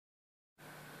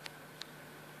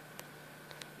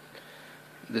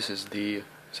This is the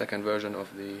second version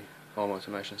of the home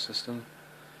automation system.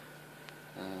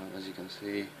 As you can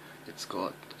see, it's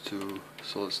got two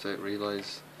solid state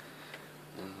relays,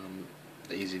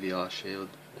 the EazyVR shield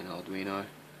in Arduino,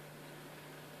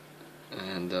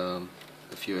 and a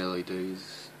few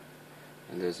LEDs,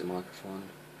 and there's a microphone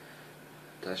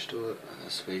attached to it, and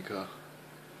a speaker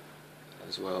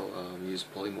as well. Use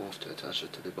polymorph to attach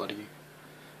it to the body,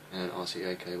 and an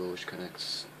RCA cable which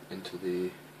connects into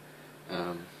the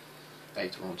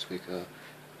 8 ohm speaker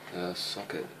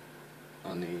socket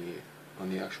on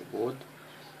the actual board.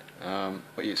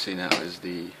 What you see now is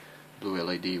the blue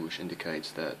LED, which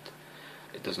indicates that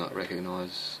it does not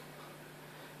recognize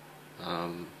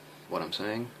what I'm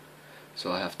saying,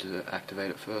 so I have to activate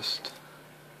it first.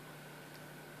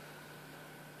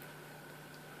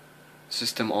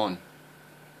 System on.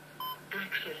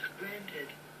 Access granted.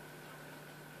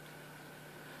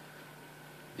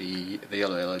 The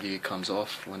yellow LED comes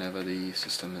off whenever the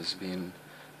system has been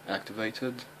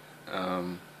activated.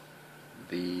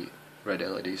 The red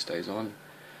LED stays on.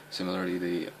 Similarly,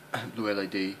 the blue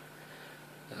LED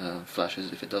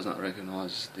flashes if it does not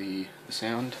recognize the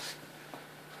sound.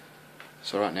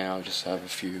 So right now I just have a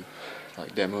few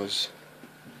demos.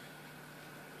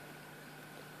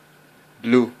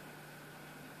 Blue.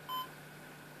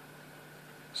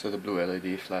 So the blue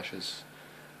LED flashes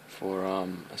for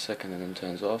a second and then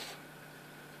turns off.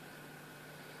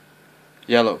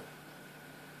 Yellow.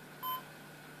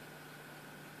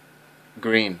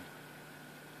 Green.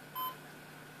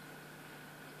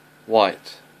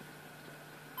 White.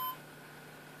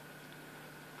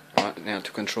 Alright, now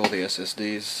to control the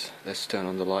SSDs, let's turn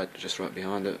on the light just right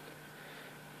behind it.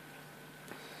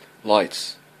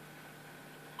 Lights.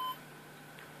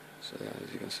 So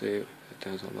as you can see, it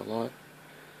turns on the light.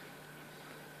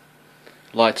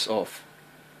 Lights off.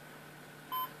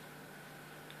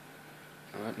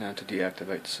 Alright, now to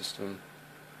deactivate the system.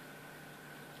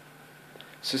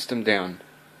 System down.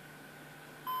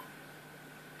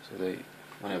 So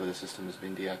whenever the system has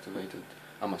been deactivated,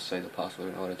 I must say the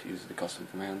password in order to use the custom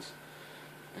commands,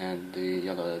 and the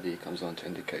yellow LED comes on to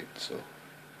indicate. So,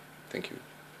 thank you.